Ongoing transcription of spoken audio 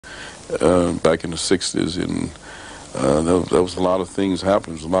back in the '60s, and there was a lot of things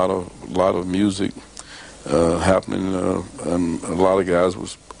happening. There was a lot of music happening, and a lot of guys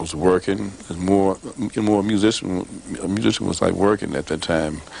was working. More a musician was like working at that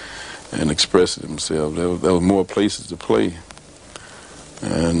time and expressing themselves. There was more places to play,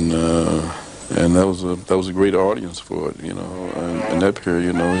 and that was a great audience for it, you know. And in that period,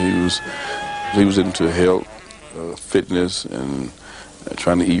 you know, he was into health, fitness, and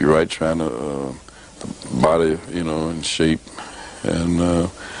trying to eat right, trying to body, you know, in shape, and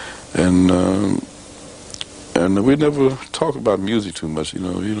we never talk about music too much, you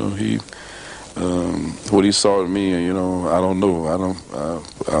know. He what he saw in me, you know, I don't know.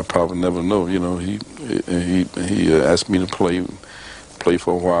 I'll probably never know, you know. He asked me to play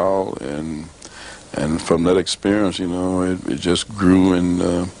for a while, and from that experience, you know, it just grew and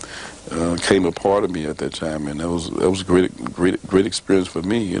came a part of me at that time, and that was a great experience for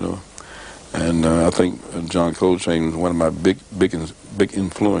me, you know. And I think John Coltrane was one of my big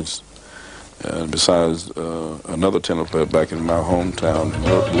influence. Besides another tenor player back in my hometown,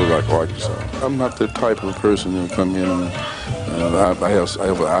 like Archie. I'm not the type of person who come in and I have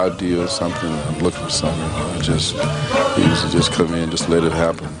an idea or something. I'm looking for something. I usually just come in, just let it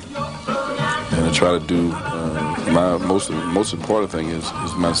happen, and I try to do my most important thing is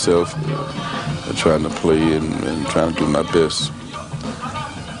myself, trying to play and trying to do my best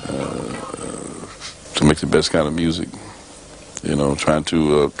to make the best kind of music. You know, trying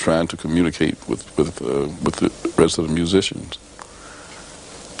to communicate with the rest of the musicians.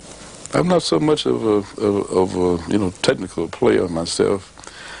 I'm not so much of a you know, technical player myself,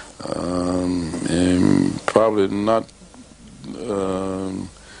 and probably not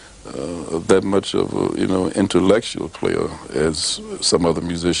that much of a, you know, intellectual player as some other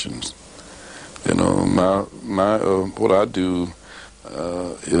musicians. You know, my what I do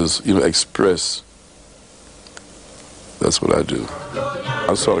is, you know, express. That's what I do.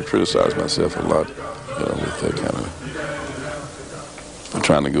 I sort of criticize myself a lot, you know, with that kind of. I'm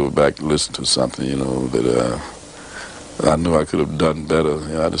trying to go back and listen to something, you know, that I know I could have done better.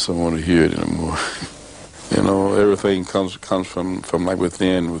 You know, I just don't want to hear it anymore. You know, everything comes from like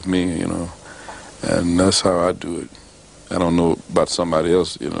within with me, you know, and that's how I do it. I don't know about somebody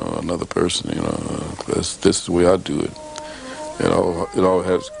else, you know, another person, you know. This is the way I do it. It all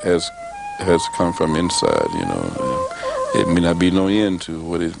has come from inside, you know. It may not be no end to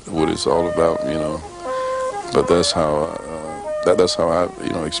what it's all about, you know, but that's how I,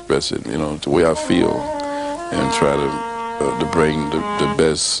 you know, express it, you know, the way I feel, and try to bring the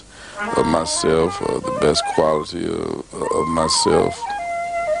best of myself, or the best quality of myself,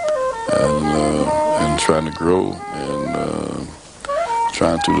 and trying to grow and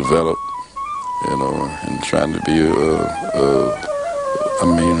trying to develop, you know, and trying to be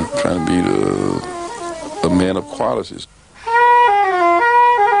trying to be a man of qualities.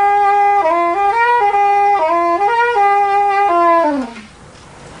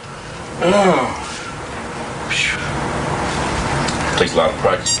 Takes a lot of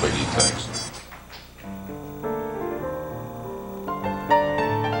practice to play these things.